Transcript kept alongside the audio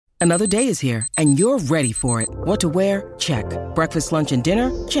Another day is here, and you're ready for it. What to wear? Check. Breakfast, lunch, and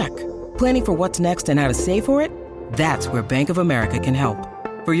dinner? Check. Planning for what's next and how to save for it? That's where Bank of America can help.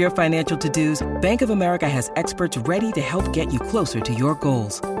 For your financial to-dos, Bank of America has experts ready to help get you closer to your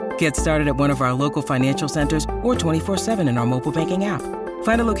goals. Get started at one of our local financial centers or 24/7 in our mobile banking app.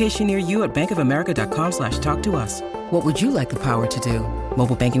 Find a location near you at bankofamerica.com/talktous. What would you like the power to do?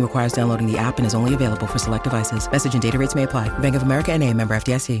 Mobile banking requires downloading the app and is only available for select devices. Message and data rates may apply. Bank of America N.A., member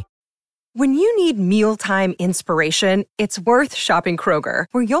FDIC. When you need mealtime inspiration, it's worth shopping Kroger,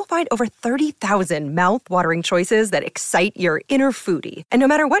 where you'll find over 30,000 mouth-watering choices that excite your inner foodie. And no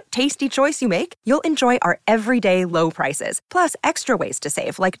matter what tasty choice you make, you'll enjoy our everyday low prices, plus extra ways to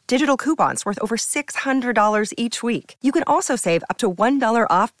save, like digital coupons worth over $600 each week. You can also save up to $1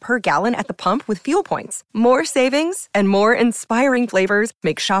 off per gallon at the pump with fuel points. More savings and more inspiring flavors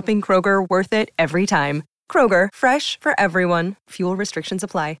make shopping Kroger worth it every time. Kroger, fresh for everyone. Fuel restrictions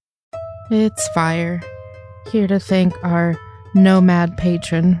apply. It's Fire, here to thank our nomad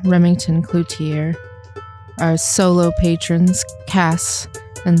patron, Remington Cloutier, our solo patrons, Cass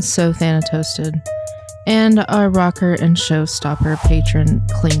and So Thanatoasted, and our rocker and showstopper patron,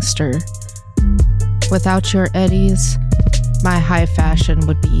 Klingster. Without your eddies, my high fashion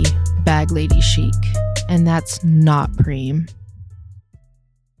would be bag lady chic, and that's not preem.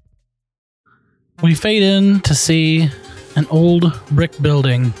 We fade in to see an old brick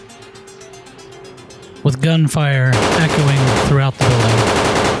building with gunfire echoing throughout the building.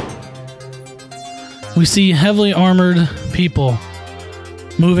 We see heavily armored people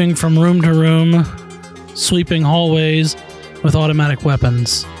moving from room to room, sweeping hallways with automatic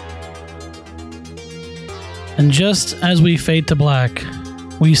weapons. And just as we fade to black,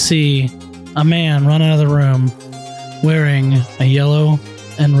 we see a man run out of the room wearing a yellow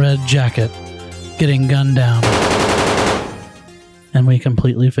and red jacket, getting gunned down. And we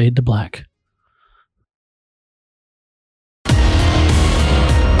completely fade to black.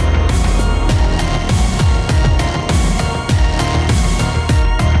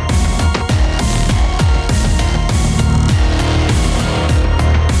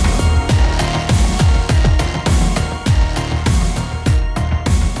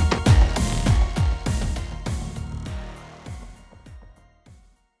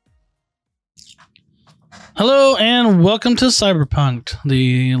 Hello and welcome to Cyberpunk,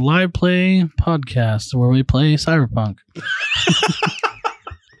 the live play podcast where we play Cyberpunk.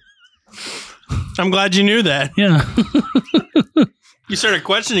 I'm glad you knew that. Yeah. You started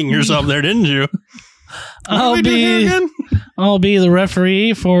questioning yourself there, didn't you? I'll be the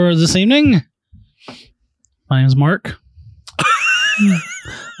referee for this evening. My name's Mark.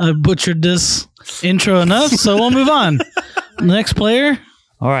 I butchered this intro enough, so we'll move on. Next player.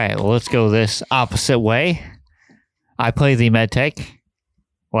 All right, well, let's go this opposite way. I play the medtech,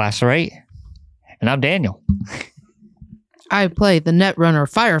 Lacerate, and I'm Daniel. I play the Netrunner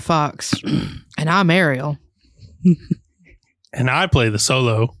Firefox, and I'm Ariel. And I play the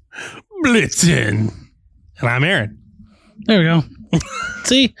solo, Blitzen, and I'm Aaron. There we go.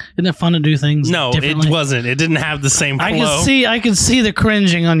 See, isn't it fun to do things? No, differently? it wasn't. It didn't have the same flow. I could see the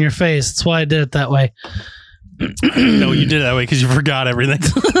cringing on your face. That's why I did it that way. No, you did it that way because you forgot everything.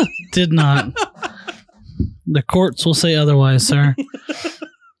 Did not. The courts will say otherwise, sir.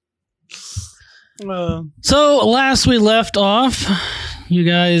 So, last we left off, you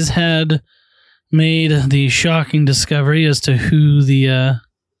guys had made the shocking discovery as to who the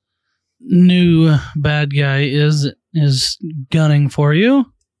new bad guy is gunning for you.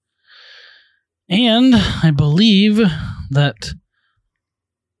 And I believe that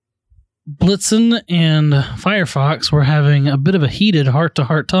Blitzen and Firefox were having a bit of a heated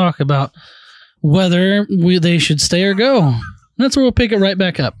heart-to-heart talk about whether they should stay or go. That's where we'll pick it right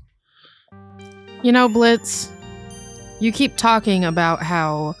back up. You know, Blitz, you keep talking about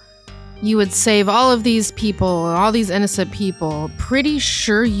how you would save all of these people, all these innocent people. Pretty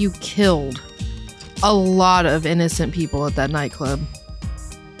sure you killed a lot of innocent people at that nightclub.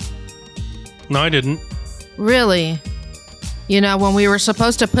 No, I didn't. Really? You know, when we were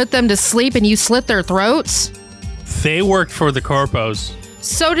supposed to put them to sleep and you slit their throats? They worked for the corpos.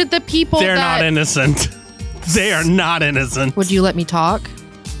 So did the people They're not innocent. They are not innocent. Would you let me talk?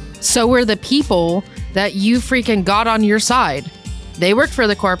 So were the people that you freaking got on your side. They worked for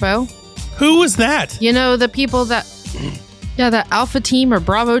the corpo. Who was that? You know, the people that... Yeah, the Alpha team or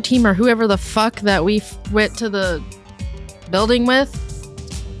Bravo team or whoever the fuck that we went to the building with.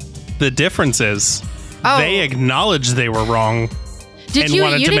 The difference is they acknowledged they were wrong. You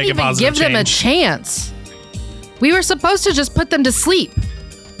didn't even give them a chance. We were supposed to just put them to sleep.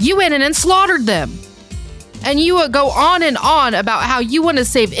 You went in and slaughtered them. And you would go on and on about how you want to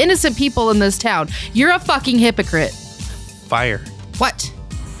save innocent people in this town. You're a fucking hypocrite. Fire. What?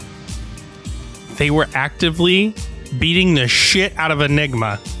 They were actively beating the shit out of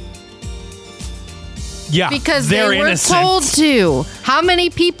Enigma. Yeah, Because they're they were innocent. told to. How many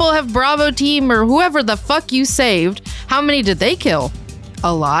people have Bravo team or whoever the fuck you saved? How many did they kill?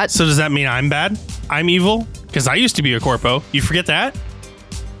 A lot. So does that mean I'm bad? I'm evil? Because I used to be a corpo. You forget that?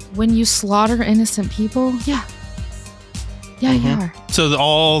 When you slaughter innocent people? Yeah. Yeah, you are. So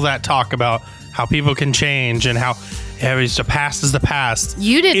all that talk about how people can change and how the past is the past.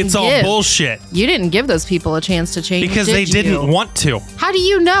 You didn't It's all bullshit. You didn't give those people a chance to change. Because they didn't want to. How do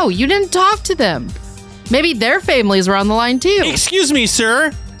you know? You didn't talk to them. Maybe their families were on the line too. Excuse me,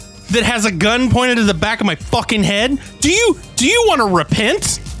 sir. That has a gun pointed to the back of my fucking head. Do you want to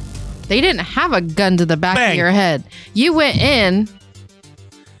repent? They didn't have a gun to the back Bang. of your head. You went in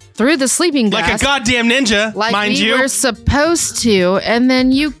through the sleeping glass. Like a goddamn ninja, like mind we you. were supposed to, and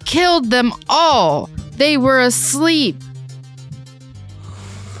then you killed them all. They were asleep.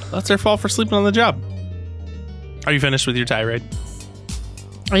 That's their fault for sleeping on the job. Are you finished with your tirade?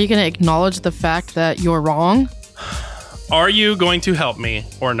 Are you going to acknowledge the fact that you're wrong? Are you going to help me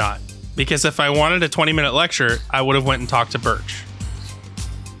or not? Because if I wanted a 20-minute lecture, I would have went and talked to Birch.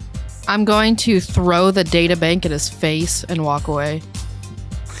 I'm going to throw the data bank at his face and walk away.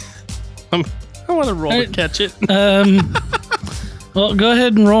 I want to roll to catch it. Well, go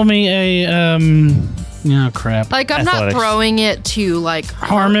ahead and roll me a crap. Like, I'm Athletics. not throwing it to, like,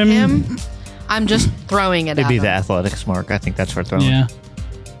 Harm hurt him. I'm just throwing it It'd at be him. the athletics mark. I think that's for throwing. Yeah.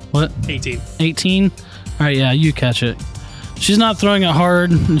 What? 18. 18? All right, yeah, you catch it. She's not throwing it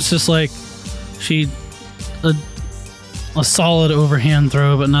hard. It's just like a solid overhand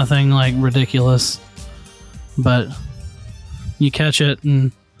throw, but nothing like ridiculous. But you catch it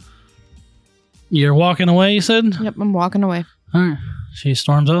and you're walking away, you said? Yep, I'm walking away. All right. She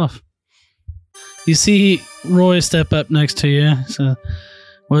storms off. You see Roy step up next to you. So,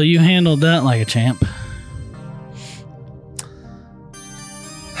 well, you handled that like a champ.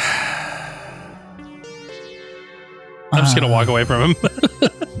 I'm just going to walk away from him.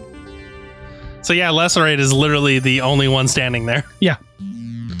 So yeah, Lacerate is literally the only one standing there. Yeah.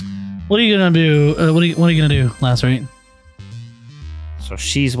 What are you gonna do? What are you gonna do, Lacerate? So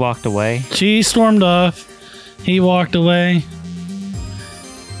she's walked away. She stormed off. He walked away.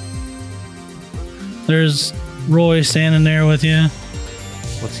 There's Roy standing there with you.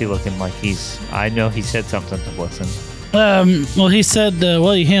 What's he looking like? I know he said something to Blitzen. Well, he said,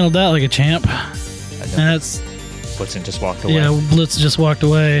 well, you handled that like a champ. I And know. that's, Blitzen just walked away. yeah, Blitz just walked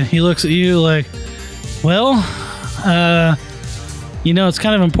away. He looks at you like, well, it's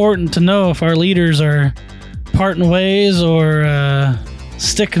kind of important to know if our leaders are parting ways or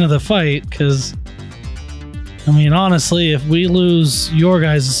sticking to the fight, because, honestly, if we lose your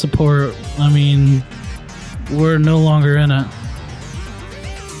guys' support, we're no longer in it.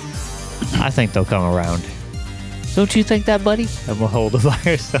 I think they'll come around. Don't you think that, buddy? And we'll hold the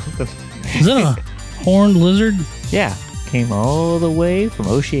fire or something. Is that a horned lizard? Yeah. Came all the way from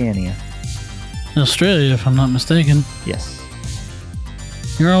Oceania. Australia, if I'm not mistaken. Yes.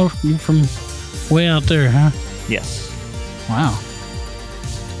 You're from way out there, huh? Yes. Wow.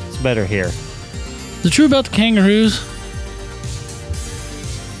 It's better here. Is it true about the kangaroos?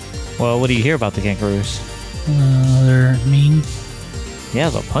 Well, what do you hear about the kangaroos? They're mean. Yeah,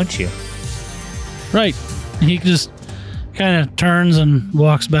 they'll punch you. Right. He just kind of turns and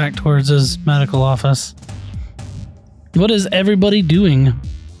walks back towards his medical office. What is everybody doing?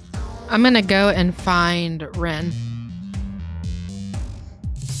 I'm going to go and find Ren.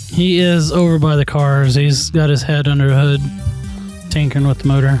 He is over by the cars. He's got his head under a hood, tinkering with the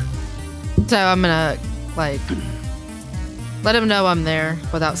motor. So I'm going to, let him know I'm there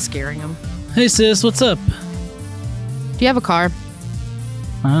without scaring him. Hey, sis, what's up? Do you have a car?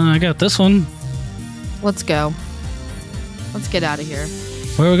 I got this one. Let's go. Let's get out of here.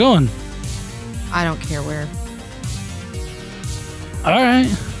 Where are we going? I don't care where. All right.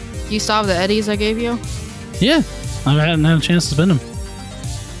 You saw the Eddies I gave you? Yeah. I hadn't had a chance to spend them.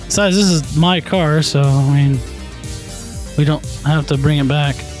 Besides, this is my car, so, we don't have to bring it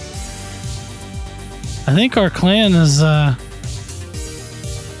back. I think our clan is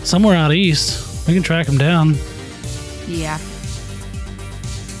somewhere out east. We can track them down. Yeah.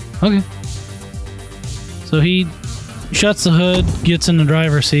 Okay. So he shuts the hood, gets in the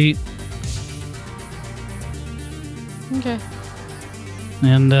driver's seat, Okay.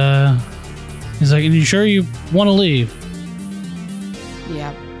 and he's like, "Are you sure you want to leave?"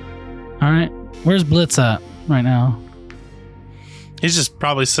 Yeah. All right. Where's Blitz at right now? He's just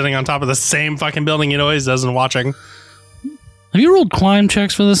probably sitting on top of the same fucking building he always does and watching. Have you rolled climb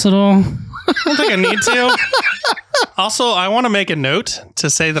checks for this at all? I don't think I need to. Also, I want to make a note to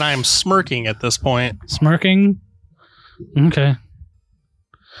say that I am smirking at this point. Smirking? Okay.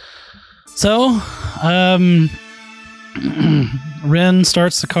 So, Ren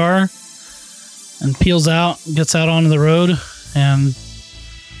starts the car and peels out, gets out onto the road, and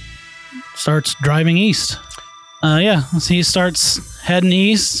starts driving east. So he starts heading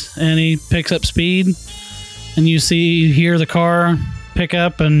east, and he picks up speed, and you hear the car pick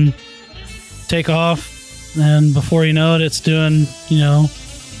up and take off, and before you know it, it's doing,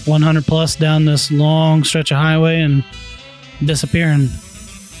 100 plus down this long stretch of highway and disappearing.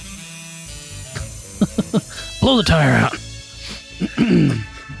 Blow the tire out.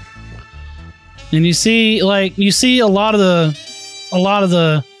 And you see a lot of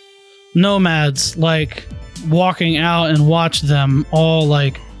the nomads walking out and watch them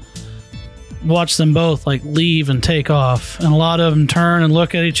both leave and take off, and a lot of them turn and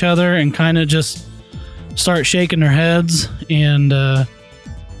look at each other and kind of just start shaking their heads and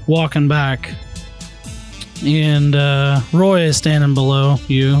walking back. And Roy is standing below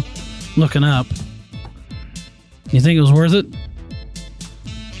you, looking up. You think it was worth it?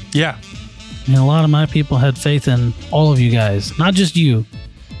 Yeah. And a lot of my people had faith in all of you guys, not just you,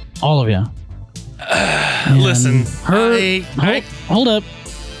 all of you. Listen, hold up.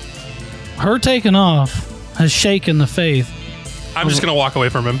 Her taking off has shaken the faith. I'm just going to walk away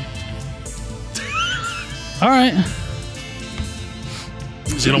from him. All right. I'm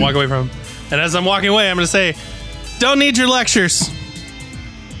just going to walk away from him. And as I'm walking away, I'm going to say, don't need your lectures.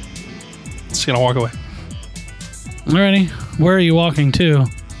 Just going to walk away. Alrighty. Where are you walking to?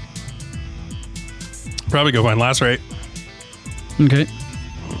 Probably go find Lacerate. Okay.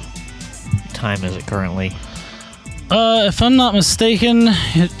 What time is it currently? If I'm not mistaken,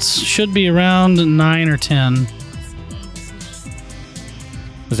 it should be around 9 or 10.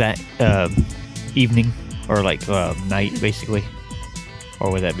 Was that evening or night, basically?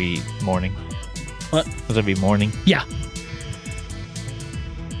 Or would that be morning? What? Would that be morning? Yeah.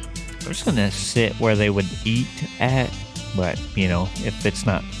 I'm just going to sit where they would eat at, but, if it's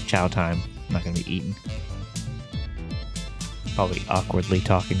not chow time, I'm not going to be eating. Probably awkwardly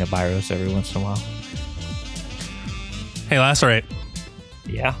talking to Byros every once in a while. Hey, Lacerate.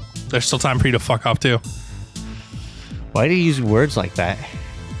 Yeah? There's still time for you to fuck off, too. Why do you use words like that?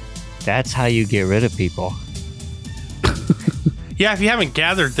 That's how you get rid of people. Yeah, if you haven't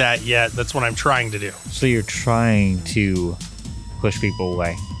gathered that yet, that's what I'm trying to do. So you're trying to push people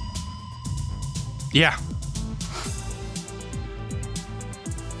away. Yeah.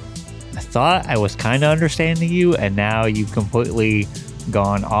 I thought I was kind of understanding you, and now you've completely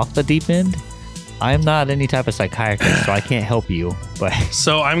gone off the deep end. I'm not any type of psychiatrist, so I can't help you. But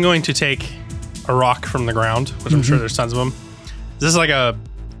So I'm going to take a rock from the ground, which I'm sure there's tons of them. Is this like a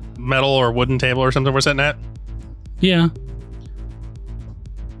metal or wooden table or something we're sitting at? Yeah.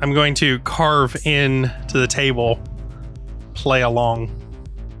 I'm going to carve in to the table, play along.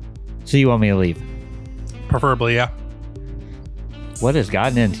 so you want me to leave? Preferably, yeah. What has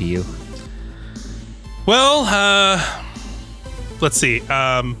gotten into you? Well, let's see.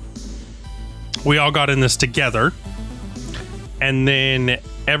 We all got in this together, and then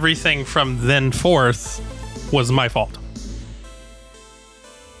everything from then forth was my fault.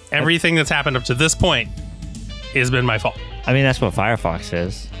 Everything that's happened up to this point has been my fault. I mean, that's what Firefox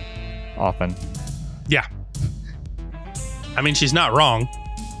says. Often. Yeah. I mean, she's not wrong.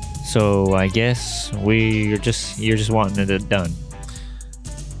 So I guess you're just wanting it done.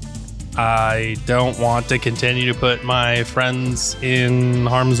 I don't want to continue to put my friends in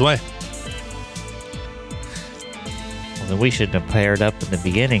harm's way. Well, then we shouldn't have paired up in the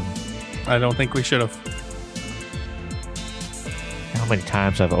beginning. I don't think we should have. How many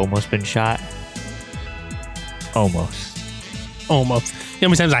times I've almost been shot? Almost. You know how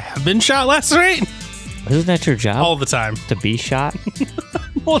many times I have been shot, Lacerate? Isn't that your job? All the time. To be shot?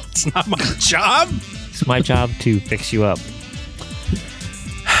 Well, it's not my job. It's my job to fix you up.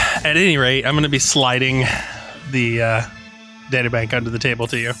 At any rate, I'm going to be sliding the databank under the table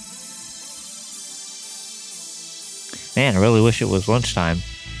to you. Man, I really wish it was lunchtime.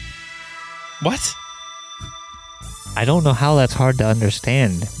 What? I don't know how that's hard to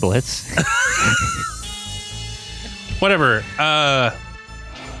understand, Blitz. Whatever. I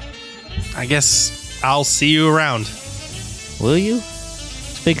guess I'll see you around. Will you?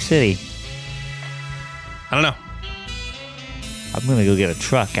 It's a big city. I don't know. I'm gonna go get a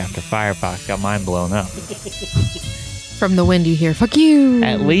truck after Firefox got mine blown up. From the wind you hear, fuck you.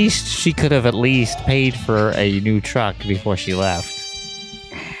 At least she could have at least paid for a new truck before she left.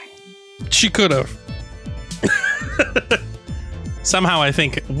 She could have. Somehow I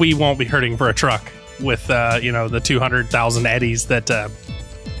think we won't be hurting for a truck with, the 200,000 eddies that,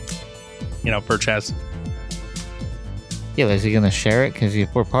 Birch has. Yeah, but is he going to share it? Because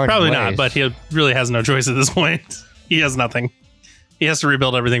if we're parting Probably ways, not, but he really has no choice at this point. He has nothing. He has to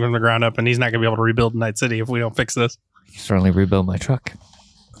rebuild everything from the ground up, and he's not going to be able to rebuild Night City if we don't fix this. certainly rebuild my truck.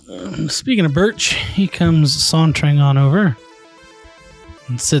 Speaking of Birch, he comes sauntering on over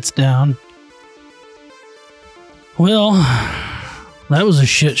and sits down. Well, that was a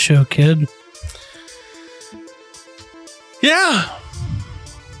shit show, kid. Yeah.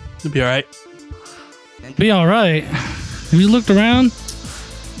 It'll be all right. Be all right. Have you looked around?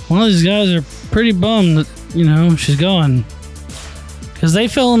 One of these guys are pretty bummed that, she's gone. Because they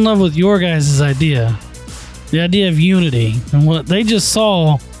fell in love with your guys' idea. The idea of unity. And what they just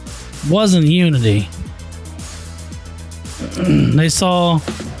saw wasn't unity. They saw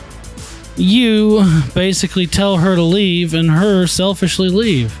you basically tell her to leave and her selfishly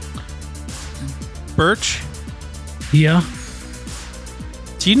leave. Birch, Yeah.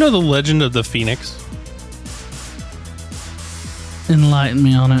 do you know the legend of the Phoenix? Enlighten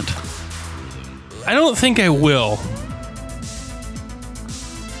me on it. I don't think I will.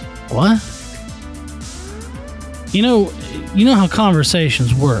 What? You know how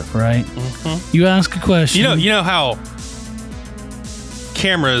conversations work, right? Mm-hmm. You ask a question. You know how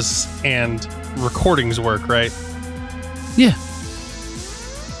cameras and recordings work, right? Yeah.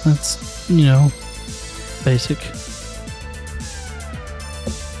 That's, basic.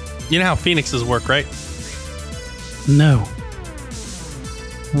 You know how Phoenixes work, right? No.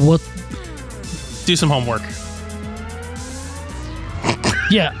 What? Do some homework.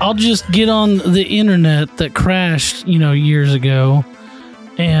 Yeah, I'll just get on the internet that crashed, years ago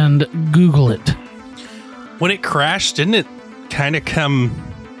and Google it. When it crashed, didn't it kind of come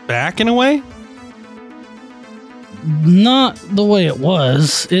back in a way? Not the way it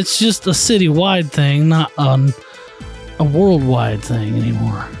was. It's just a citywide thing, not a worldwide thing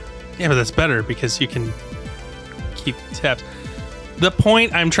anymore. Yeah, but that's better because you can keep tabs. The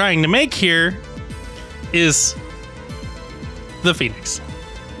point I'm trying to make here is the Phoenix.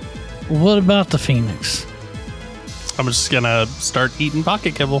 What about the Phoenix? I'm just gonna start eating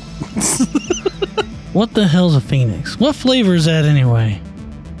pocket kibble. What the hell's a Phoenix? What flavor is that anyway?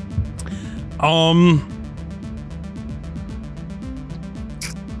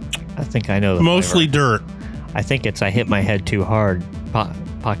 I think I know the Mostly flavor. dirt. I think it's I hit my head too hard.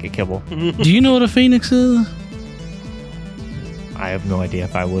 Pocket kibble. Do you know what a Phoenix is? I have no idea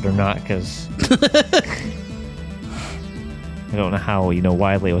if I would or not because I don't know how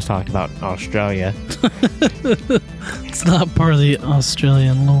widely it was talked about in Australia. It's not part of the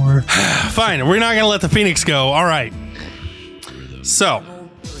Australian lore. Fine, we're not gonna let the Phoenix go. All right. So,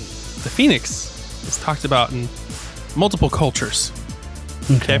 the Phoenix is talked about in multiple cultures.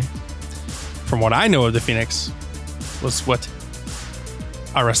 Okay. From what I know of the Phoenix was what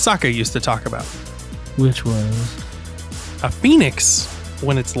Arasaka used to talk about. Which was? A phoenix,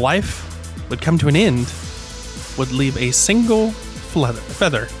 when its life would come to an end, would leave a single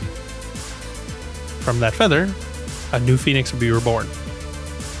feather. From that feather, a new phoenix would be reborn.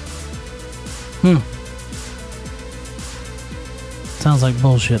 Sounds like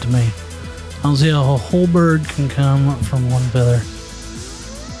bullshit to me. I don't see how a whole bird can come from one feather.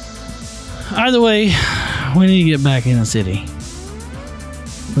 Either way, we need to get back in the city.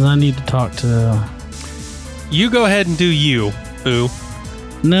 Because I need to talk to... You go ahead and do you, boo.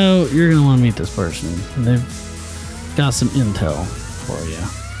 No, you're going to want to meet this person. They've got some intel for you.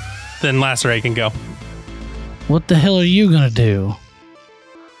 Then Lacerate can go. What the hell are you going to do?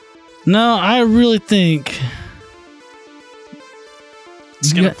 No, I really think...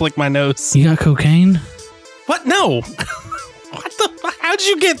 Just gonna flick my nose. You got cocaine? What? No. What the? How'd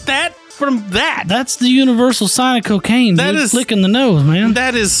you get that from that? That's the universal sign of cocaine. That dude. is- Flicking the nose, man.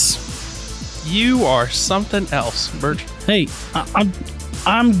 That is... You are something else, Birch. Hey,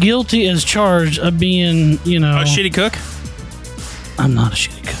 I'm guilty as charged of being, A shitty cook? I'm not a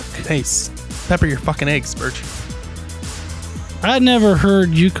shitty cook. Hey, pepper your fucking eggs, Birch. I never heard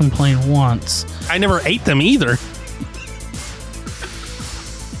you complain once. I never ate them either.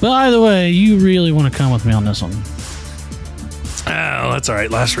 But either way, you really want to come with me on this one. Oh, that's all right.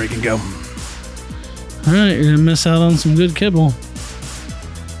 Lacerate can go. All right, you're going to miss out on some good kibble.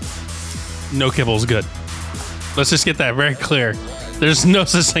 No kibble's good. Let's just get that very clear. There's no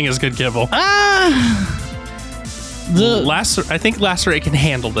such thing as good kibble. I think Lacerate can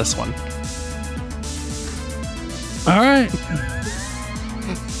handle this one. All right.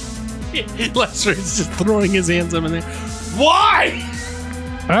 Lacerate's just throwing his hands up in there. Why?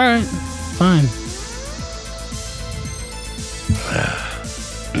 All right. fine.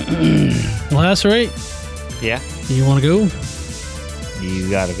 Lacerate, Yeah. do you want to go? You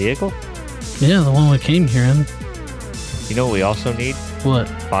got a vehicle? Yeah, the one we came here in. You know what we also need? What?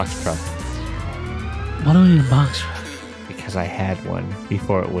 Box truck. Why do we need a box truck? Because I had one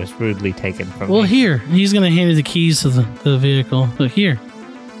before it was rudely taken from Well, me. here. He's going to hand you the keys to the vehicle. Look, here.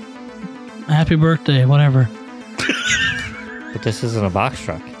 Happy birthday, whatever. But this isn't a box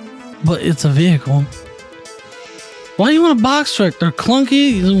truck. But it's a vehicle. Why do you want a box truck? They're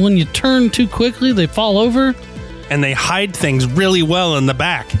clunky. When you turn too quickly, they fall over. And they hide things really well in the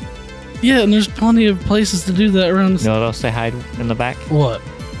back. Yeah, and there's plenty of places to do that around You know what else they hide in the back? What?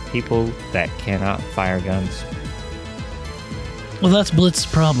 People that cannot fire guns. Well, that's Blitz's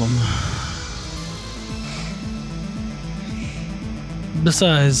problem.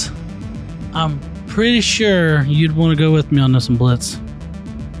 Besides, I'm pretty sure you'd want to go with me on this one, Blitz.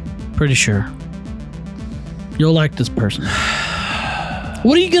 Pretty sure. You'll like this person.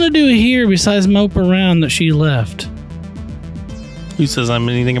 What are you going to do here besides mope around that she left? Who says I'm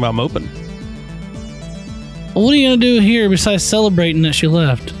anything about moping? What are you going to do here besides celebrating that she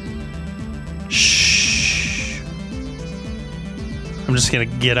left? Shh. I'm just going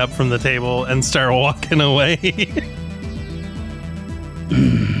to get up from the table and start walking away.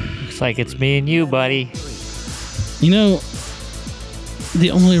 Looks like it's me and you, buddy. You know,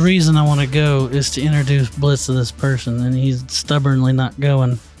 the only reason I want to go is to introduce Blitz to this person, and he's stubbornly not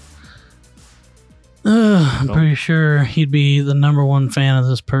going. I'm pretty sure he'd be the number one fan of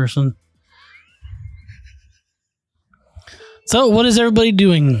this person. So, what is everybody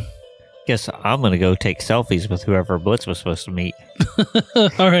doing? Guess I'm gonna go take selfies with whoever Blitz was supposed to meet.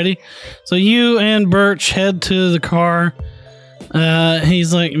 Alrighty. So, you and Birch head to the car.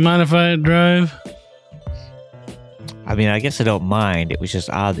 He's like, mind if I drive? I mean, I guess I don't mind. It was just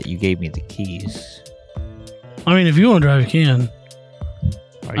odd that you gave me the keys. I mean, if you want to drive, you can.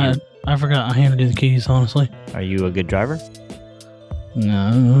 Are you I forgot I handed you the keys, honestly. Are you a good driver?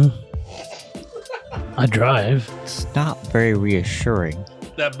 No. I drive. It's not very reassuring.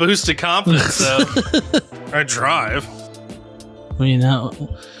 That boost of confidence, though. I drive. I mean,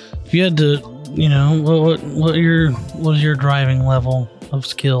 if you had to, what is your driving level of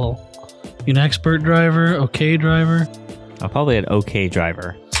skill? You an expert driver? Okay driver? I'm probably an okay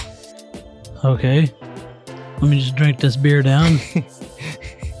driver. Okay. Let me just drink this beer down.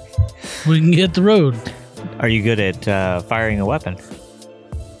 We can get the road. Are you good at firing a weapon?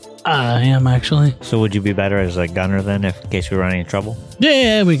 I am, actually. So would you be better as a gunner then, in case we run into trouble?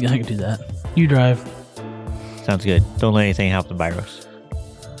 Yeah, I can do that. You drive. Sounds good. Don't let anything happen to Byros.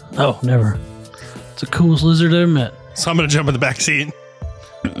 Oh, never. It's the coolest lizard I ever met. So I'm going to jump in the back seat.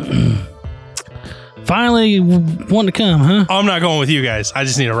 Finally, want to come, huh? I'm not going with you guys. I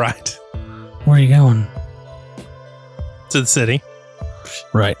just need a ride Where are you going? to the city.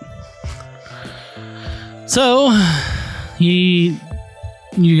 Right. So, you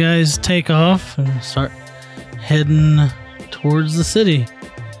guys take off and start heading towards the city.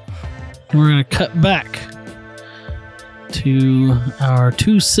 We're going to cut back to our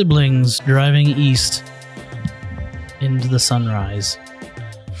two siblings driving east into the sunrise.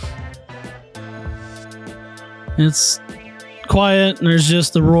 It's quiet, and there's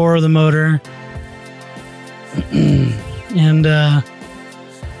just the roar of the motor. And,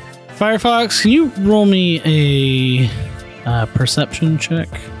 Firefox, can you roll me a perception check?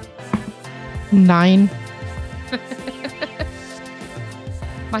 9.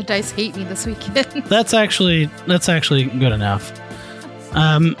 My dice hate me this weekend. That's actually good enough.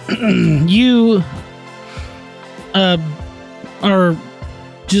 You are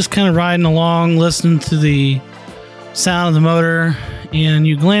just kind of riding along, listening to the sound of the motor, and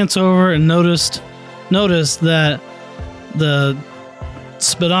you glance over and notice that the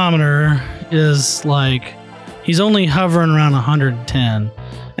speedometer is like, he's only hovering around 110,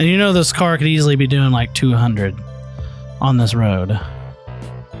 and you know this car could easily be doing like 200 on this road.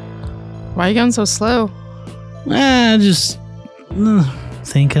 Why are you going so slow? Just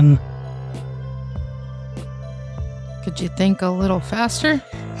thinking. Could you think a little faster?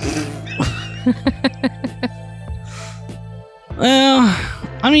 Well,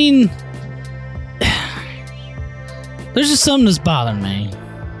 I mean, there's just something that's bothering me.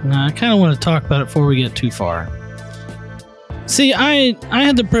 Now, I kind of want to talk about it before we get too far. See, I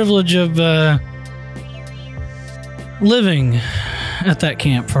had the privilege of living at that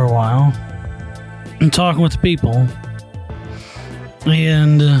camp for a while and talking with the people.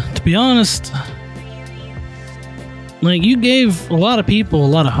 And to be honest, like, you gave a lot of people a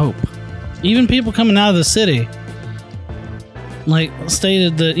lot of hope. Even people coming out of the city.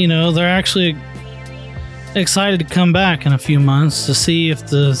 stated that, they're actually excited to come back in a few months to see if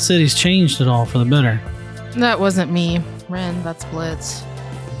the city's changed at all for the better. That wasn't me, Ren. That's Blitz.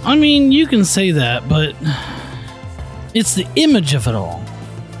 I mean, you can say that, but it's the image of it all.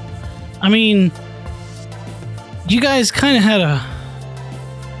 I mean, you guys kind of had a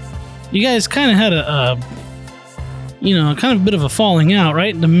kind of a bit of a falling out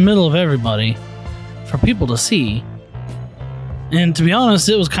right in the middle of everybody for people to see. And to be honest,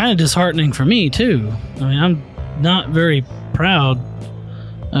 it was kind of disheartening for me, too. I mean, I'm not very proud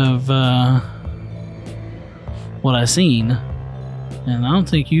of what I seen. And I don't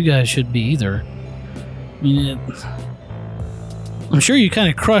think you guys should be either. I mean, I'm sure you kind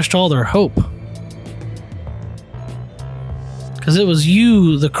of crushed all their hope. Because it was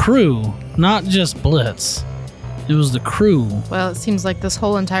you, the crew, not just Blitz. It was the crew. Well, it seems like this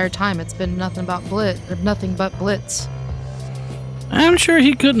whole entire time it's been nothing but Blitz. I'm sure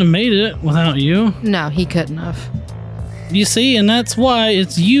he couldn't have made it without you. No, he couldn't have. You see, and that's why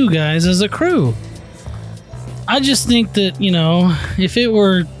it's you guys as a crew. I just think that, if it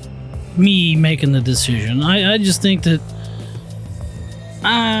were me making the decision, I just think that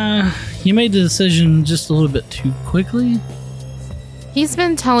you made the decision just a little bit too quickly. He's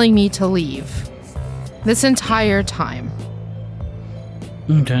been telling me to leave this entire time.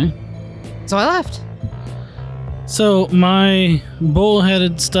 Okay. So I left. So my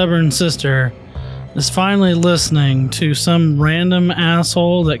bullheaded, stubborn sister is finally listening to some random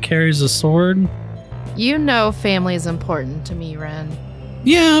asshole that carries a sword. You know family is important to me, Ren.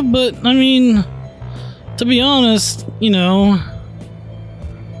 Yeah, but, I mean, to be honest,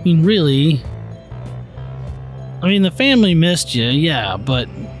 really, the family missed you, yeah, but,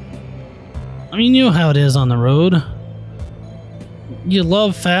 you know how it is on the road. You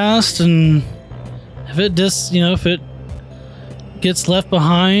love fast, and if it if it gets left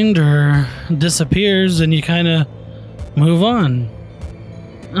behind or disappears, then you kind of move on.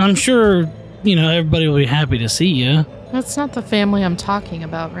 I'm sure, everybody will be happy to see you. That's not the family I'm talking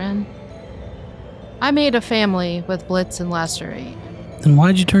about, Ren. I made a family with Blitz and Lacerate. Then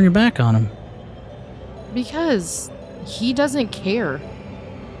why'd you turn your back on him? Because he doesn't care.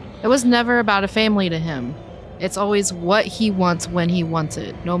 It was never about a family to him. It's always what he wants when he wants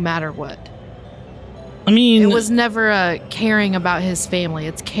it, no matter what. It was never caring about his family.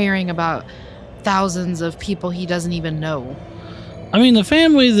 It's caring about thousands of people he doesn't even know. The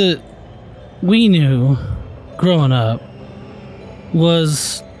family that we knew growing up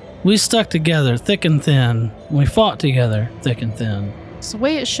was we stuck together thick and thin. We fought together thick and thin. It's the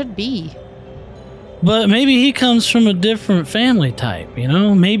way it should be. But maybe he comes from a different family type,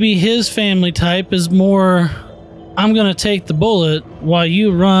 Maybe his family type is more, I'm going to take the bullet while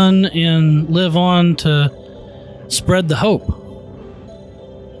you run and live on to spread the hope.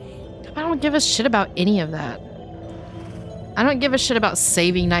 I don't give a shit about any of that. I don't give a shit about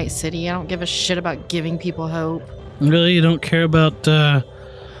saving Night City. I don't give a shit about giving people hope. Really? You don't care about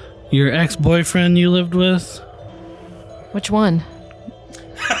your ex-boyfriend you lived with? Which one?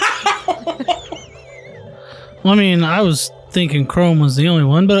 I was thinking Chrome was the only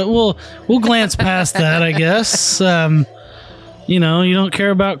one, but we'll glance past that, I guess. You don't care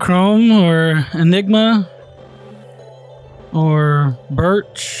about Chrome or Enigma or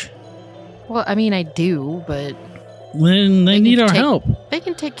Birch. Well, I do, but then they need our help. They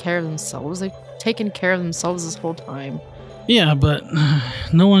can take care of themselves. They've taken care of themselves this whole time. Yeah, but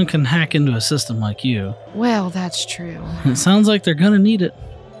no one can hack into a system like you. Well, that's true. It sounds like they're gonna need it.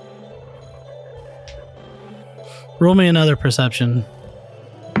 Roll me another perception.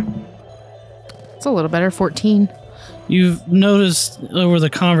 It's a little better, 14. You've noticed over the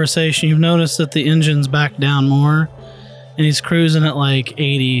conversation, that the engine's back down more, and he's cruising at like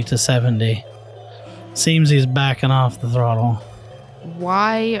 80 to 70. Seems he's backing off the throttle.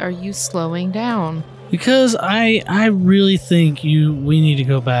 Why are you slowing down? Because I really think we need to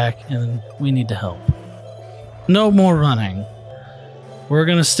go back and we need to help. No more running. We're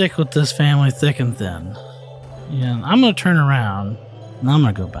going to stick with this family thick and thin. And I'm going to turn around and I'm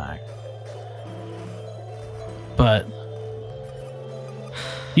going to go back. But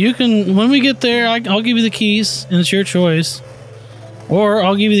you can, when we get there, I'll give you the keys and it's your choice. Or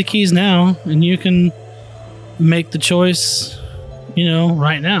I'll give you the keys now and you can make the choice,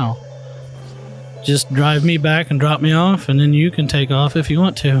 right now. Just drive me back and drop me off, and then you can take off if you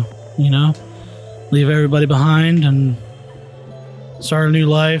want to, leave everybody behind and start a new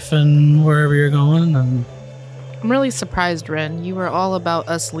life and wherever you're going. And I'm really surprised, Ren. You were all about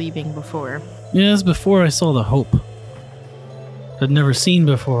us leaving before. Yeah, it's before I saw the hope I'd never seen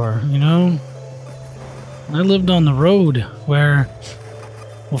before, I lived on the road where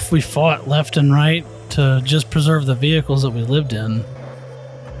if we fought left and right to just preserve the vehicles that we lived in.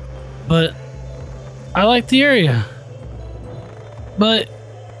 But I like the area. But,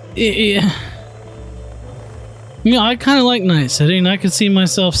 I kind of like Night City, and I could see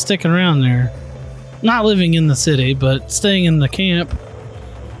myself sticking around there. Not living in the city, but staying in the camp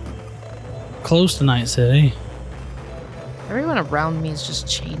close to Night City. Everyone around me is just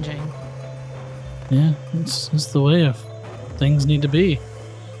changing. Yeah, it's the way of things need to be.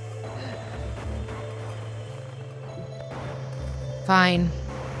 Fine.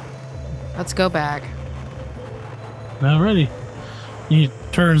 Let's go back. Alrighty. He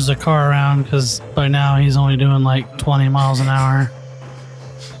turns the car around because by now he's only doing like 20 miles an hour.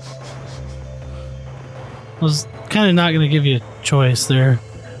 I was kind of not going to give you a choice there,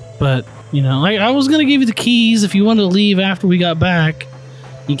 but I was going to give you the keys if you wanted to leave after we got back.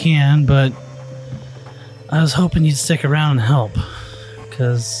 You can, but I was hoping you'd stick around and help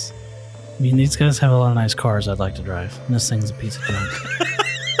because these guys have a lot of nice cars I'd like to drive, and this thing's a piece of junk.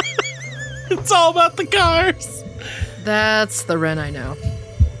 It's all about the cars. That's the Ren I know.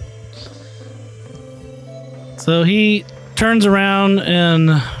 So he turns around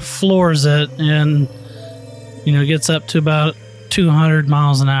and floors it and, gets up to about 200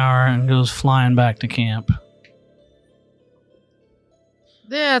 miles an hour and goes flying back to camp.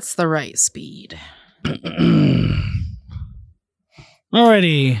 That's the right speed.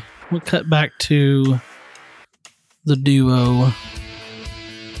 Alrighty, we'll cut back to the duo.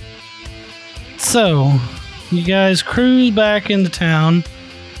 So, you guys cruise back into town,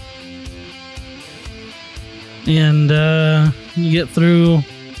 and you get through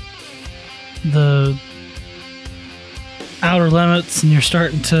the outer limits, and you're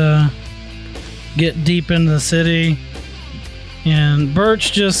starting to get deep into the city. And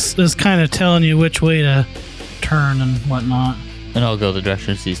Birch just is kind of telling you which way to turn and whatnot. And I'll go the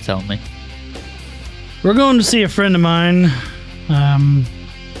directions he's telling me. We're going to see a friend of mine.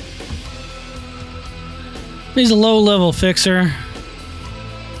 He's a low-level fixer.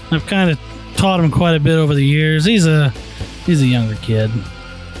 I've kind of taught him quite a bit over the years. He's a younger kid.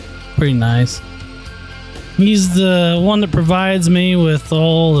 Pretty nice. He's the one that provides me with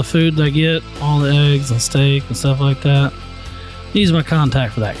all the food I get, all the eggs and steak and stuff like that. He's my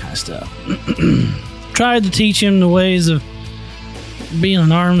contact for that kind of stuff. Tried to teach him the ways of being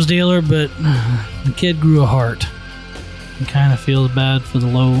an arms dealer, but the kid grew a heart. He kind of feels bad for the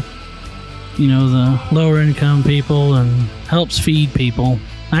lower income people and helps feed people.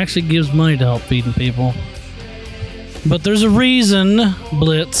 Actually gives money to help feeding people. But there's a reason,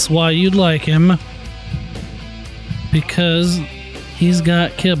 Blitz, why you'd like him. Because he's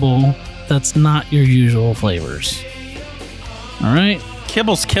got kibble that's not your usual flavors. Alright?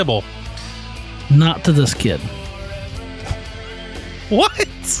 Kibble's kibble. Not to this kid. What?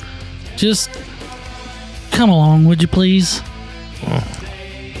 Just come along, would you please? Well,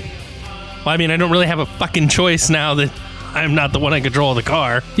 I don't really have a fucking choice now that I'm not the one in control of the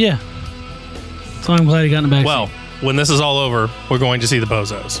car. Yeah. So I'm glad he got in the back Well, when this is all over, we're going to see the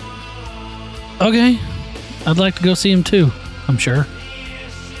bozos. Okay. I'd like to go see him too, I'm sure.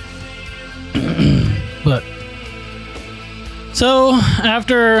 But so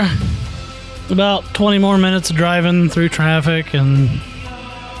after about 20 more minutes of driving through traffic and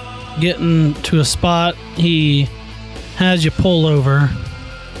getting to a spot, he has you pull over.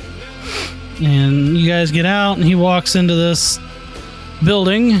 And you guys get out, and he walks into this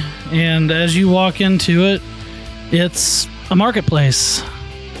building. And as you walk into it, it's a marketplace.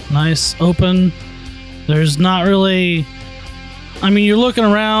 Nice, open. There's not really... you're looking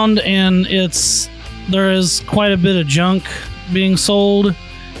around, and there is quite a bit of junk being sold.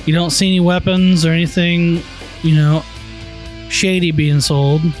 You don't see any weapons or anything, shady being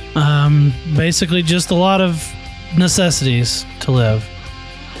sold. Basically just a lot of necessities to live.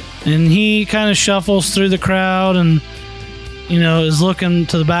 And he kind of shuffles through the crowd and, is looking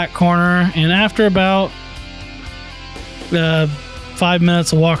to the back corner. And after about 5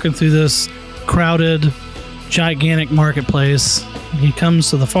 minutes of walking through this crowded, gigantic marketplace, he comes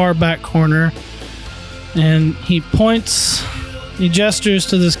to the far back corner and he gestures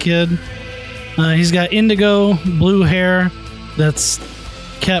to this kid. He's got indigo blue hair that's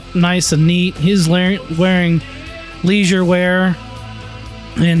kept nice and neat. He's wearing leisure wear,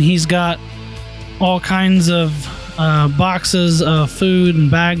 and he's got all kinds of boxes of food and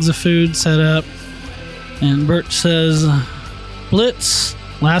bags of food set up. And Birch says, Blitz,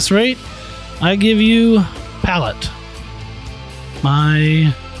 last rate, I give you pallet.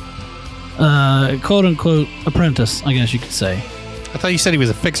 My quote-unquote apprentice, I guess you could say. I thought you said he was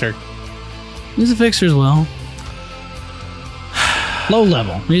a fixer. He's a fixer as well. Low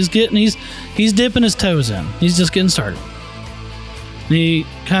level. He's dipping his toes in. He's just getting started. And he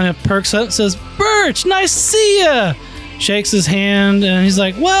kind of perks up and says, Birch, nice to see ya. Shakes his hand and he's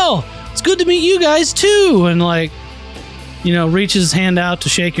like, well, it's good to meet you guys too. And like, reaches his hand out to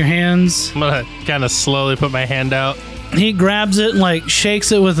shake your hands. I'm gonna kind of slowly put my hand out. He grabs it and like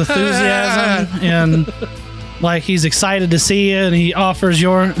shakes it with enthusiasm and like he's excited to see you, and he offers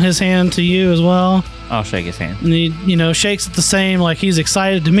his hand to you as well. I'll shake his hand. And he shakes it the same, like he's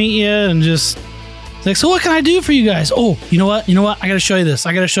excited to meet you, and just like, so what can I do for you guys? Oh, you know what? I gotta show you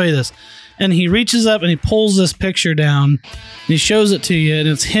this. And he reaches up and he pulls this picture down and he shows it to you, and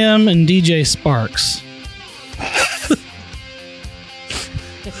it's him and DJ Sparks.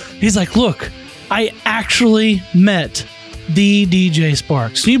 He's like, look, I actually met the DJ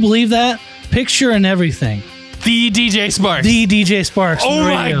Sparks. Can you believe that? Picture and everything. The DJ Sparks. The DJ Sparks. Oh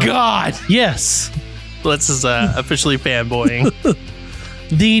my God. Yes. This is officially fanboying.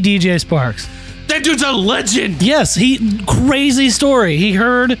 The DJ Sparks. That dude's a legend. Yes, crazy story. He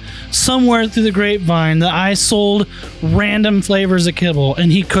heard somewhere through the grapevine that I sold random flavors of Kibble,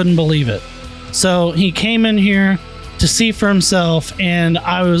 and he couldn't believe it. So he came in here to see for himself, and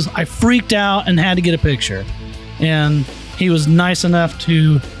I freaked out and had to get a picture. And he was nice enough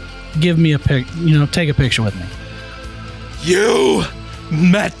to give me take a picture with me. You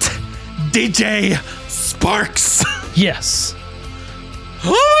met DJ Sparks. Yes.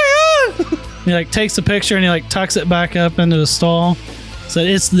 Oh my God. He like takes the picture and he like tucks it back up into the stall. So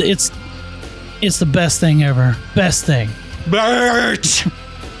it's the best thing ever. Best thing. Birch.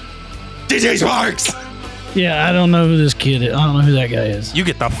 DJ Sparks. Yeah, I don't know who this kid is. I don't know who that guy is. You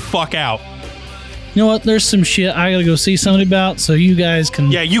get the fuck out. You know what? There's some shit I gotta go see somebody about, so you guys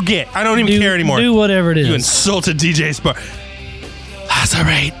can. Yeah, you get. I don't even care anymore. Do whatever it is. You insulted DJ Sparks. That's all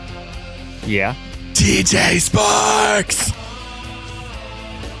right. Yeah. DJ Sparks.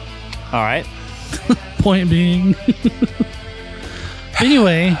 All right. Point being.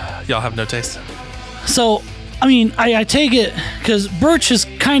 Anyway. Y'all have no taste. So, I take it because Birch has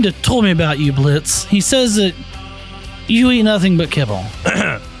kind of told me about you, Blitz. He says that you eat nothing but kibble.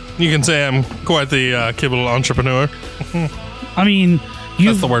 You can say I'm quite the kibble entrepreneur.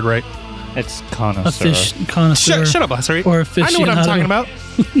 That's the word, right? It's connoisseur. A fish connoisseur. Shut up, Lacerate. Or a fish. I know what I'm talking about.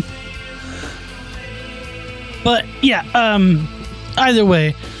 But yeah, either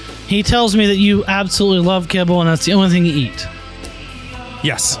way, he tells me that you absolutely love kibble, and that's the only thing you eat.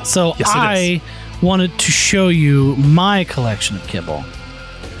 Yes. So yes, I wanted to show you my collection of kibble.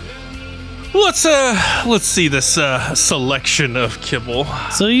 Let's see this selection of kibble.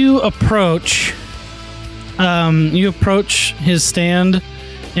 So you approach his stand,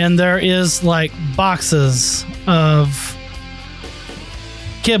 and there is like boxes of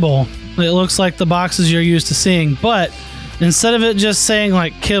kibble. It looks like the boxes you're used to seeing, but instead of it just saying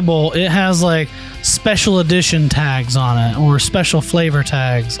like kibble, it has like special edition tags on it or special flavor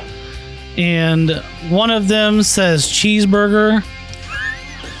tags. And one of them says cheeseburger.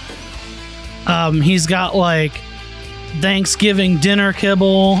 He's got like Thanksgiving dinner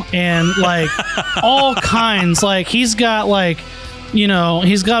kibble and like all kinds. Like he's got like,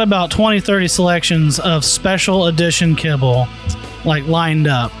 he's got about 20-30 selections of special edition kibble like lined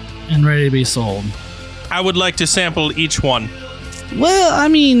up and ready to be sold. I would like to sample each one. Well,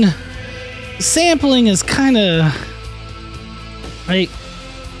 sampling is kind of like,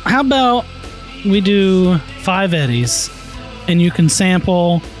 how about we do 5 Eddies and you can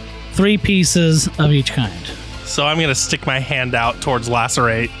sample 3 pieces of each kind. So I'm going to stick my hand out towards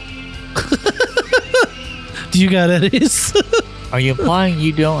Lacerate. Do you got Eddies? Are you implying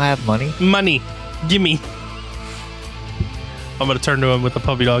you don't have money? Money. Gimme. I'm going to turn to him with the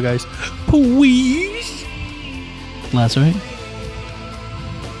puppy dog eyes. Please. Lacerate?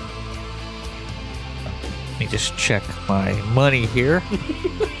 Let me just check my money here.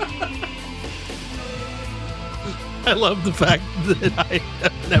 I love the fact that I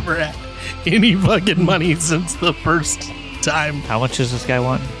have never had any fucking money since the first time. How much does this guy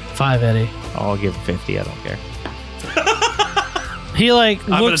want? 5 Eddie. I'll give him 50. I don't care. He like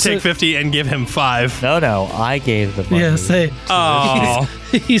I'm going to take 50 and give him 5. No. I gave the money. Yeah, say. Oh.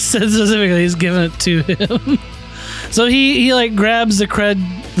 He said specifically he's giving it to him. So he like grabs the cred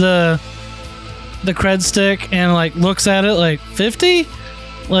stick and like looks at it like 50?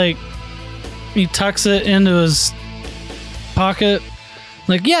 Like he tucks it into his pocket.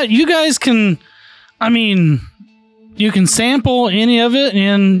 Like, yeah, you guys can, you can sample any of it,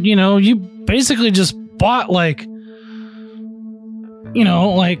 and you basically just bought like,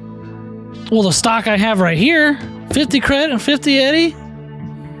 the stock I have right here, 50 cred and 50 Eddie.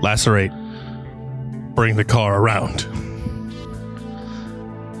 Lacerate. bring the car around.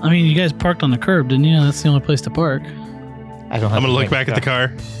 I mean, you guys parked on the curb, didn't you? That's the only place to park. I don't. I'm gonna look back at the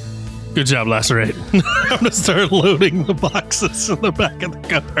car. Good job, Lacerate. I'm gonna start loading the boxes in the back of the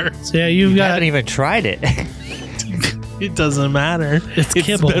car. So yeah, You haven't even tried it. It doesn't matter. It's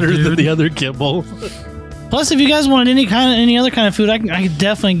Kibble, better dude. than the other Kibble. Plus, if you guys wanted any other kind of food, I could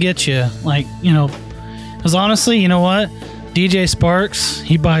definitely get you. Like, because honestly, you know what? DJ Sparks,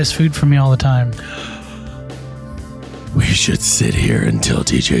 he buys food from me all the time. We should sit here until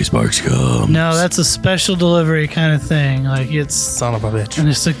DJ Sparks comes. No, that's a special delivery kind of thing. Like it's Son of a bitch. and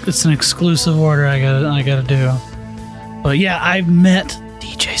it's an exclusive order I gotta do. But yeah, I've met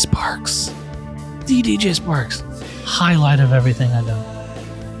DJ Sparks. The DJ Sparks. Highlight of everything I do.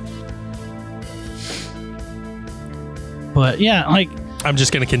 But yeah, like I'm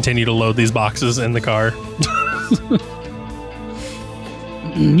just gonna continue to load these boxes in the car.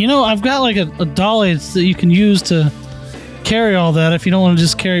 I've got like a dolly that you can use to carry all that if you don't want to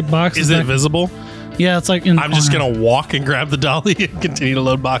just carry boxes. Is it back. visible? Yeah, it's like in the I'm just corner. gonna walk and grab the dolly and continue to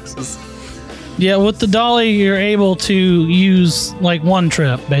load boxes. Yeah, with the dolly, you're able to use like one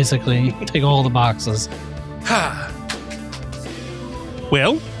trip, basically. Take all the boxes.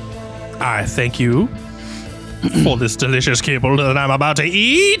 Well, I thank you for this delicious kibble that I'm about to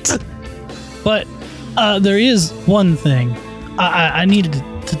eat. But there is one thing I needed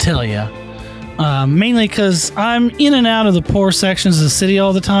to tell you. Mainly because I'm in and out of the poor sections of the city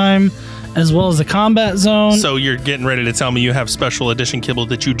all the time, as well as the combat zone. So you're getting ready to tell me you have special edition kibble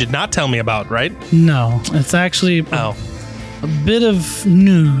that you did not tell me about, right? No, it's actually a bit of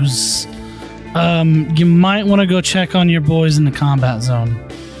news. You might want to go check on your boys in the combat zone,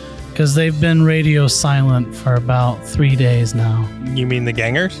 because they've been radio silent for about 3 days now. You mean the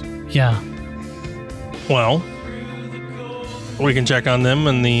gangers? Yeah. Well, we can check on them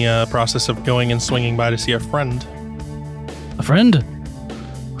in the process of going and swinging by to see a friend. A friend?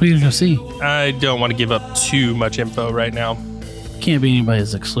 Who are you going to go see? I don't want to give up too much info right now. Can't be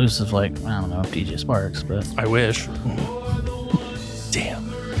anybody's exclusive, like, I don't know, DJ Sparks, but... I wish. Damn.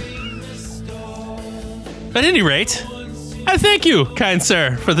 At any rate, I thank you, kind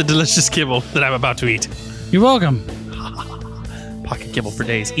sir, for the delicious kibble that I'm about to eat. You're welcome. Pocket kibble for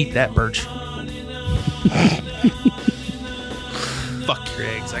days. Eat that, Birch. Fuck your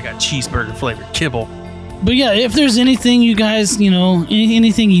eggs. I got cheeseburger flavored kibble. But yeah, if there's anything you guys,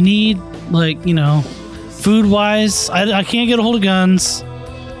 anything you need, like, food-wise, I can't get a hold of guns.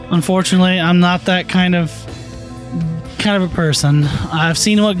 Unfortunately, I'm not that kind of a person. I've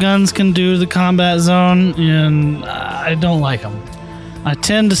seen what guns can do to the combat zone, and I don't like them. I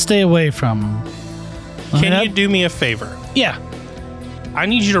tend to stay away from them. Can you do me a favor? Yeah. I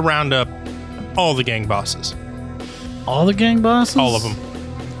need you to round up all the gang bosses. All the gang bosses? All of them.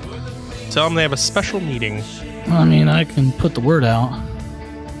 Tell them they have a special meeting. I mean, I can put the word out.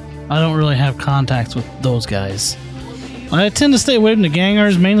 I don't really have contacts with those guys. I tend to stay away from the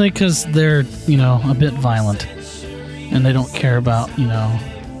gangers mainly because they're, a bit violent. And they don't care about,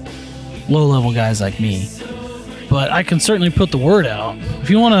 low-level guys like me. But I can certainly put the word out. If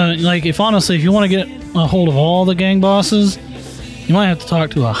you want to, if you want to get a hold of all the gang bosses, you might have to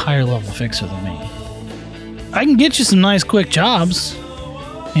talk to a higher-level fixer than me. I can get you some nice, quick jobs,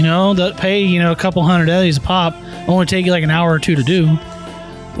 that pay, a couple $100 a pop. Only take you like an hour or two to do.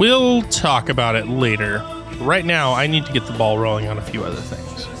 We'll talk about it later. Right now, I need to get the ball rolling on a few other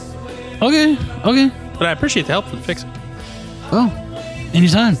things. Okay. But I appreciate the help for the fix. Well,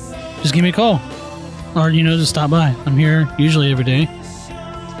 anytime. Just give me a call. Or, just stop by. I'm here usually every day.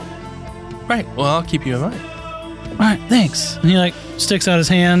 Right. Well, I'll keep you in mind. All right, thanks. And he, sticks out his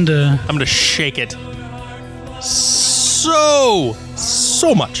hand. I'm going to shake it. So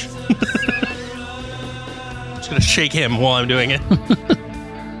much. Just going to shake him while I'm doing it.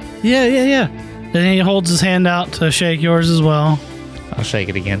 Yeah. Then he holds his hand out to shake yours as well. I'll shake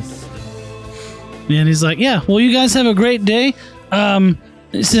it again. And he's like, yeah, well, you guys have a great day.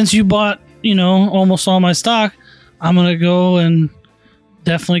 Since you bought, almost all my stock, I'm going to go and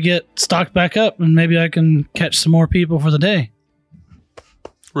definitely get stocked back up, and maybe I can catch some more people for the day.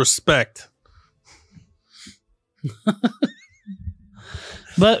 Respect.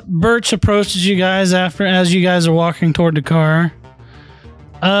 But Birch approaches you guys as you guys are walking toward the car.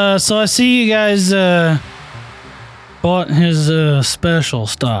 So I see you guys bought his special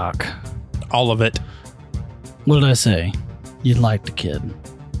stock. All of it. What did I say? You like the kid.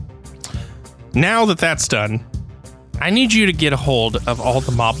 Now that that's done, I need you to get a hold of all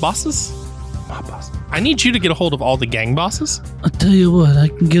the mob bosses. I need you to get a hold of all the gang bosses. I'll tell you what, I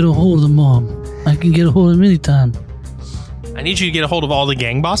can get a hold of the mom. I can get a hold of him anytime. I need you to get a hold of all the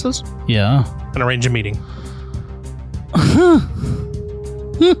gang bosses. Yeah. and arrange a meeting.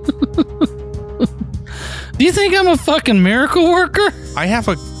 Do you think I'm a fucking miracle worker? I have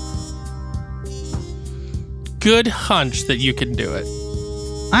a good hunch that you can do it.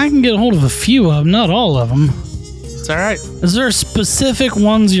 I can get a hold of a few of them, not all of them. It's all right. Is there specific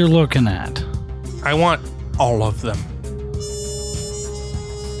ones you're looking at? I want all of them.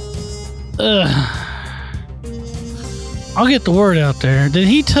 I'll get the word out there. Did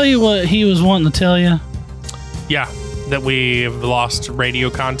he tell you what he was wanting to tell you? Yeah, that we've lost radio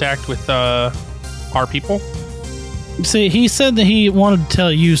contact with our people. See, he said that he wanted to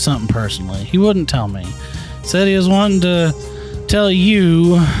tell you something personally. He wouldn't tell me. Said he was wanting to tell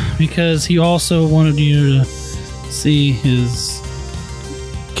you because he also wanted you to see his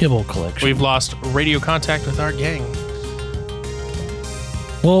Kibble collection. We've lost radio contact with our gang.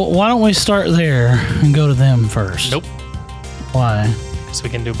 Well, why don't we start there and go to them first? Nope. Why? Because we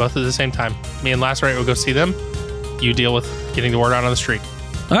can do both at the same time. Me and Lacerate will go see them. You deal with getting the word out on the street.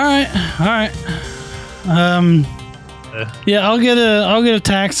 All right. Yeah, I'll get a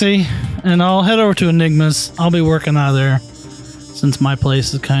taxi and I'll head over to Enigma's. I'll be working out of there since my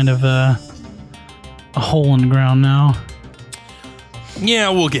place is kind of a hole in the ground now. Yeah,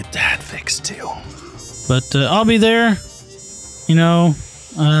 we'll get that fixed too. But I'll be there. You know,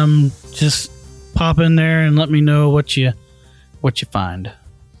 just pop in there and let me know what you find.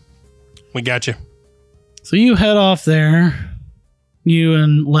 We got you. So you head off there. You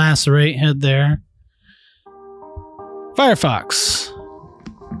and Lacerate head there. Firefox.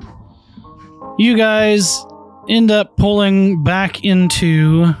 You guys end up pulling back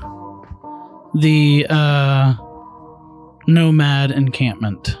into the Nomad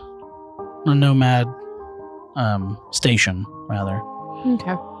encampment. Or Nomad station, rather.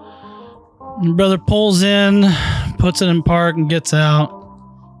 Okay. Your brother pulls in, puts it in park, and gets out.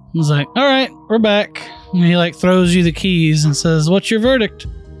 He's like, all right, we're back. And he like throws you the keys and says, what's your verdict?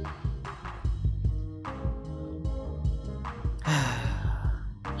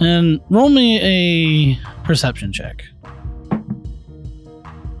 And roll me a perception check.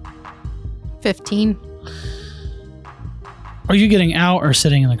 15. Are you getting out or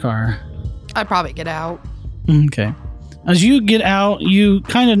sitting in the car? I'd probably get out. Okay. As you get out, you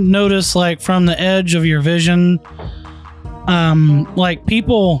kind of notice, like, from the edge of your vision, like,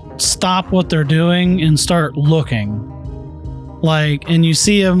 people stop what they're doing and start looking. Like, and you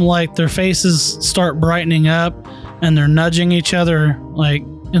see them, like, their faces start brightening up and they're nudging each other, like,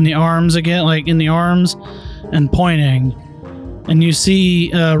 in the arms again, like, in the arms and pointing. And you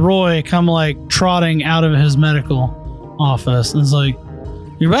see Roy come, like, trotting out of his medical office and it's like,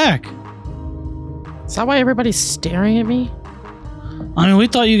 you're back. Is that why everybody's staring at me? I mean, we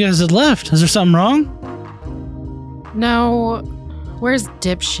thought you guys had left. Is there something wrong? No. Where's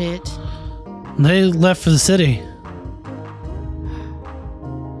dipshit? They left for the city.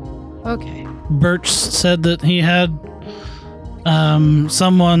 Okay. Birch said that he had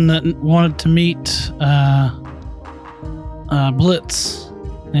someone that wanted to meet Blitz,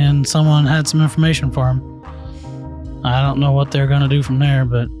 and someone had some information for him. I don't know what they're going to do from there,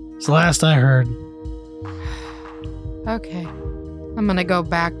 but it's the last I heard. Okay. I'm gonna go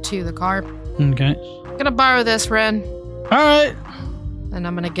back to the car. Okay. I'm gonna borrow this, Ren. All right. And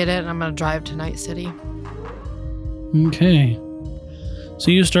I'm gonna get it and I'm gonna drive to Night City. Okay. So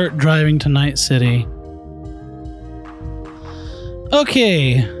you start driving to Night City.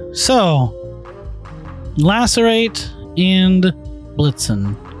 Okay. So, Lacerate and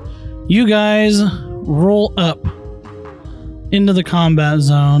Blitzen, you guys roll up into the combat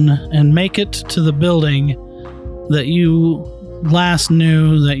zone and make it to the building that you last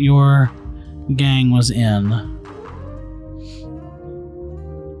knew that your gang was in.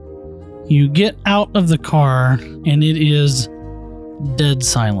 You get out of the car and it is dead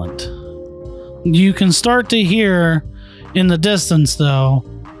silent. You can start to hear in the distance, though,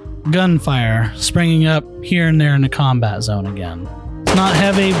 gunfire springing up here and there in the combat zone again. It's not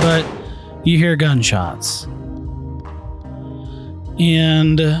heavy, but you hear gunshots.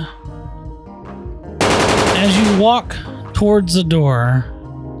 And as you walk towards the door,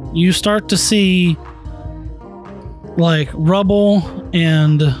 you start to see like rubble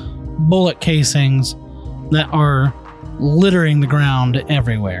and bullet casings that are littering the ground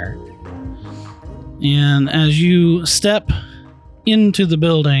everywhere. And as you step into the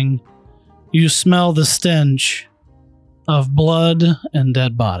building, you smell the stench of blood and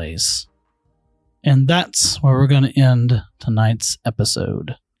dead bodies. And that's where we're going to end tonight's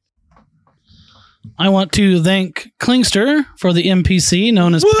episode. I want to thank Klingster for the NPC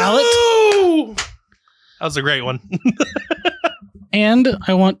known as Pallet. That was a great one. And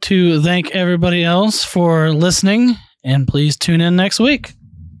I want to thank everybody else for listening, and please tune in next week.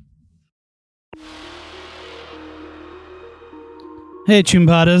 Hey,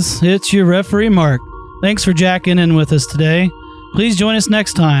 Chumpadas, it's your referee, Mark. Thanks for jacking in with us today. Please join us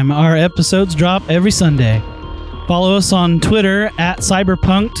next time. Our episodes drop every Sunday. Follow us on Twitter at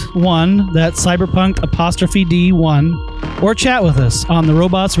Cyberpunked1, that's Cyberpunked_D1, or chat with us on the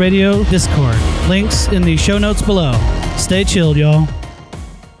Robots Radio Discord. Links in the show notes below. Stay chilled, y'all.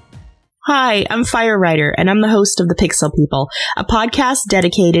 Hi, I'm Fire Rider, and I'm the host of The Pixel People, a podcast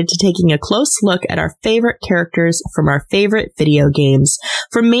dedicated to taking a close look at our favorite characters from our favorite video games.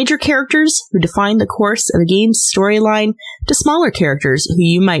 From major characters who define the course of a game's storyline to smaller characters who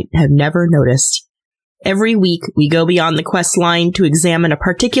you might have never noticed. Every week, we go beyond the quest line to examine a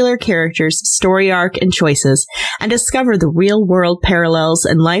particular character's story arc and choices, and discover the real-world parallels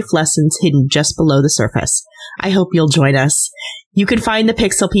and life lessons hidden just below the surface. I hope you'll join us. You can find The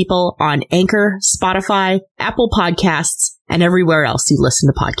Pixel People on Anchor, Spotify, Apple Podcasts, and everywhere else you listen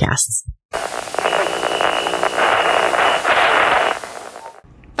to podcasts.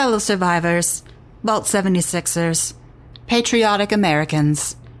 Fellow survivors, Vault 76ers, patriotic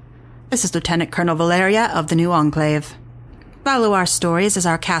Americans. This is Lieutenant Colonel Valeria of the New Enclave. Follow our stories as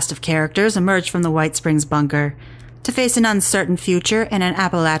our cast of characters emerge from the White Springs bunker to face an uncertain future in an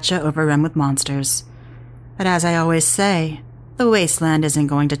Appalachia overrun with monsters. But as I always say, the wasteland isn't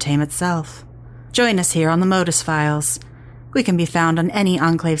going to tame itself. Join us here on the Modus Files. We can be found on any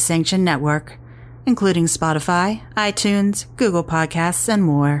Enclave-sanctioned network, including Spotify, iTunes, Google Podcasts, and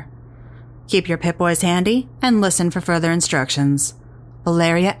more. Keep your Pip-Boys handy and listen for further instructions.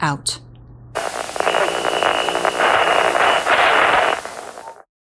 Valeria out.